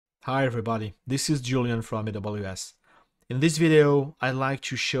Hi everybody, this is Julian from AWS. In this video, I'd like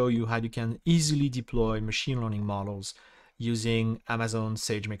to show you how you can easily deploy machine learning models using Amazon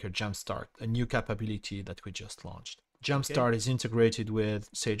SageMaker JumpStart, a new capability that we just launched. JumpStart is integrated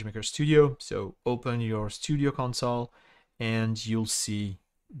with SageMaker Studio, so open your Studio console and you'll see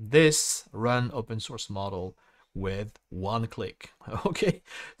this run open source model with one click. Okay,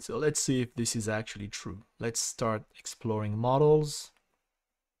 so let's see if this is actually true. Let's start exploring models.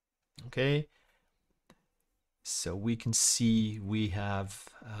 Okay, so we can see we have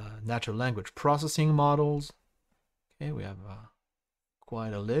natural language processing models. Okay, we have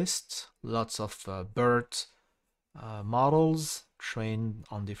quite a list, lots of BERT models trained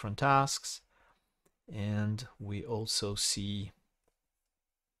on different tasks, and we also see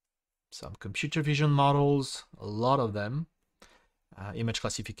some computer vision models, a lot of them, image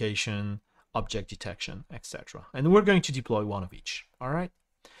classification, object detection, etc. And we're going to deploy one of each. All right.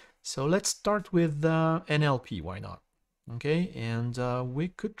 So let's start with NLP, why not? Okay, and we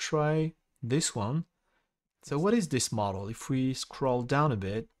could try this one. So what is this model? If we scroll down a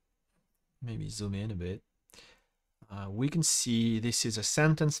bit, maybe zoom in a bit, we can see this is a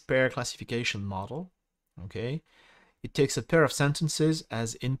sentence pair classification model. Okay, it takes a pair of sentences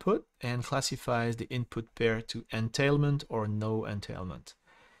as input and classifies the input pair to entailment or no entailment.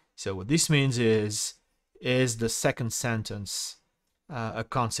 So what this means is the second sentence a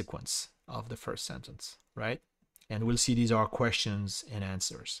consequence of the first sentence, right? And we'll see these are questions and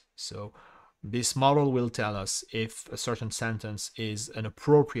answers. So this model will tell us if a certain sentence is an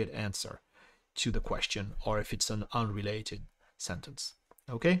appropriate answer to the question or if it's an unrelated sentence.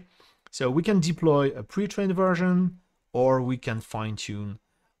 Okay, so we can deploy a pre-trained version or we can fine-tune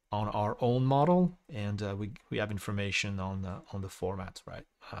on our own model, and we have information on the format, right,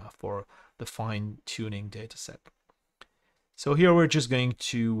 for the fine-tuning data set. So here we're just going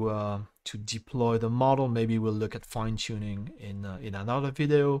to deploy the model. Maybe we'll look at fine-tuning in another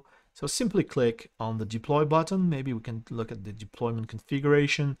video. So simply click on the deploy button. Maybe we can look at the deployment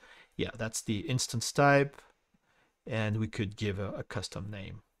configuration. Yeah, that's the instance type, and we could give a custom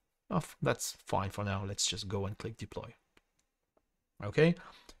name. Oh, that's fine for now. Let's just go and click deploy. Okay,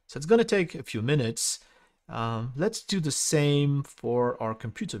 so it's going to take a few minutes. Let's do the same for our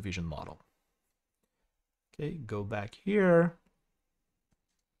computer vision model. Okay, go back here.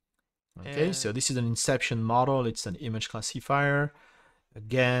 Okay, so this is an inception model. It's an image classifier.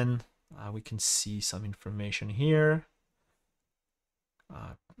 Again, we can see some information here.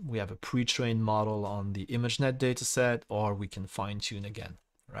 We have a pre-trained model on the ImageNet dataset, or we can fine-tune again,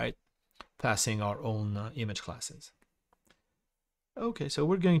 right? Passing our own image classes. Okay, so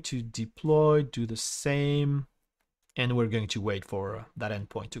we're going to deploy, do the same, and we're going to wait for that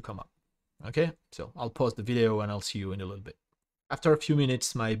endpoint to come up. Okay, so I'll pause the video and I'll see you in a little bit. After a few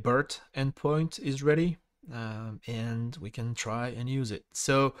minutes, my BERT endpoint is ready, and we can try and use it.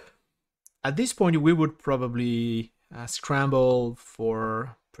 So at this point, we would probably scramble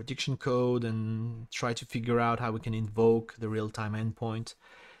for prediction code and try to figure out how we can invoke the real-time endpoint.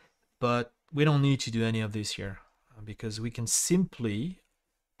 But we don't need to do any of this here because we can simply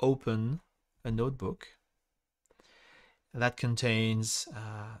open a notebook that contains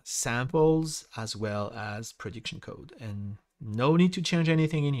samples as well as prediction code, and no need to change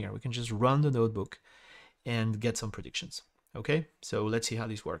anything in here. We can just run the notebook and get some predictions. Okay, so let's see how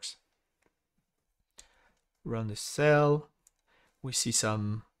this works. Run the cell. We see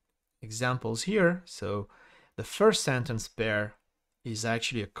some examples here. So the first sentence pair is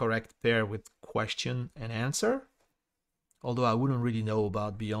actually a correct pair with question and answer, although I wouldn't really know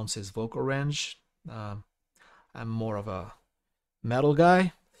about Beyonce's vocal range. I'm more of a metal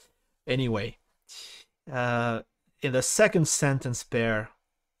guy. Anyway, in the second sentence pair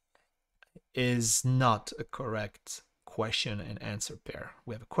is not a correct question and answer pair.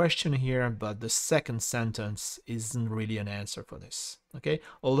 We have a question here, but the second sentence isn't really an answer for this. Okay,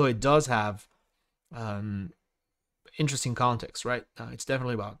 although it does have interesting context, right? It's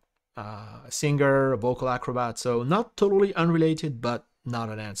definitely about a singer, a vocal acrobat, so not totally unrelated, but not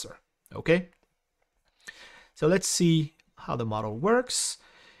an answer. Okay. So let's see how the model works.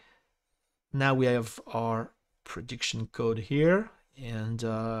 Now we have our prediction code here, and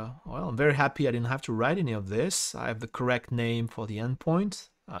well, I'm very happy I didn't have to write any of this. I have the correct name for the endpoint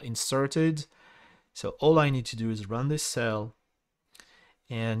inserted. So all I need to do is run this cell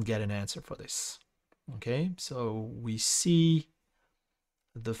and get an answer for this. Okay, so we see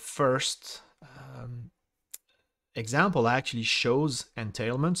the first example actually shows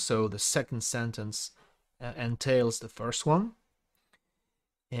entailment. So the second sentence entails the first one,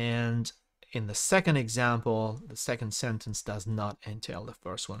 and in the second example, the second sentence does not entail the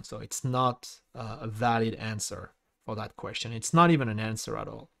first one. So it's not a valid answer for that question. It's not even an answer at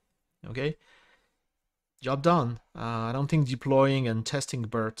all. Okay, job done. I don't think deploying and testing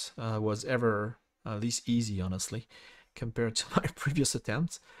BERT was ever this easy, honestly, compared to my previous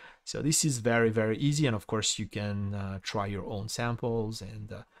attempts. So this is very, very easy. And of course, you can try your own samples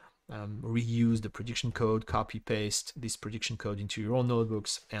and reuse the prediction code, copy paste this prediction code into your own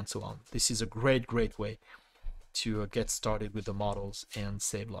notebooks, and so on. This is a great way to get started with the models and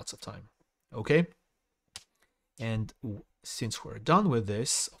save lots of time. Okay, and since we're done with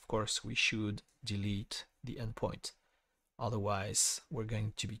this, of course, we should delete the endpoint. Otherwise, we're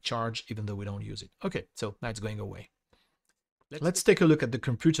going to be charged even though we don't use it. Okay, so now it's going away. Let's take a look at the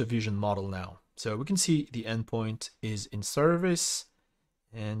computer vision model now. So we can see the endpoint is in service.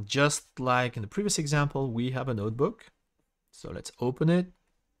 And just like in the previous example, we have a notebook. So let's open it.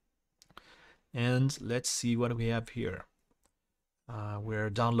 And let's see what we have here. We're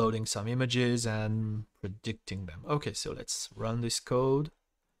downloading some images and predicting them. Okay, so let's run this code.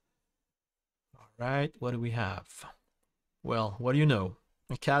 All right, what do we have? Well, what do you know?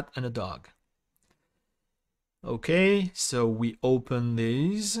 A cat and a dog. Okay, so we open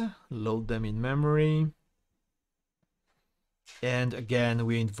these, load them in memory. And again,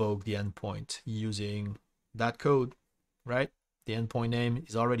 we invoke the endpoint using that code, right? The endpoint name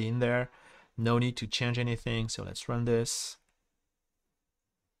is already in there. No need to change anything. So let's run this.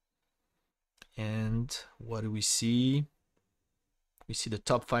 And what do we see? We see the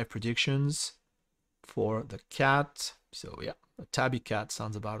top 5 predictions for the cat. So yeah, a tabby cat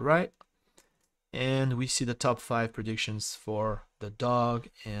sounds about right. And we see the top 5 predictions for the dog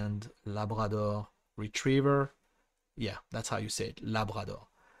and Labrador Retriever. Yeah, that's how you say it, Labrador.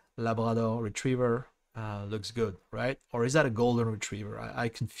 Labrador Retriever looks good, right? Or is that a Golden Retriever? I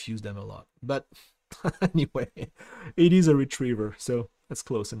confuse them a lot. But anyway, it is a Retriever, so that's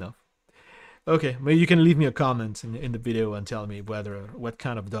close enough. Okay, maybe you can leave me a comment in the video and tell me what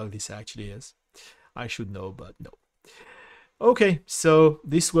kind of dog this actually is. I should know, but no. Okay, so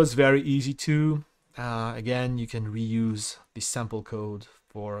this was very easy too. Again, you can reuse the sample code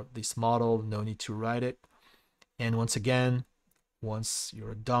for this model. No need to write it. And once again, once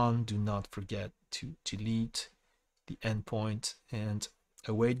you're done, do not forget to delete the endpoint, and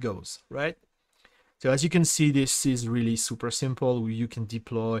away it goes, right? So as you can see, this is really super simple. You can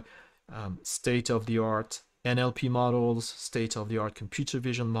deploy state-of-the-art NLP models, state-of-the-art computer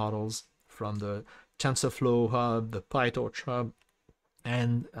vision models from the TensorFlow hub, the PyTorch hub,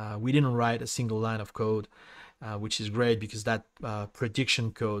 and we didn't write a single line of code, which is great because that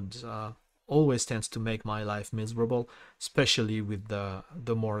prediction code always tends to make my life miserable, especially with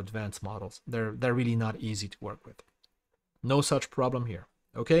the more advanced models. They're really not easy to work with. No such problem here.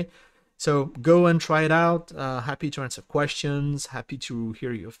 Okay, so go and try it out. Happy to answer questions, happy to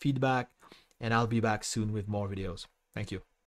hear your feedback, and I'll be back soon with more videos. Thank you.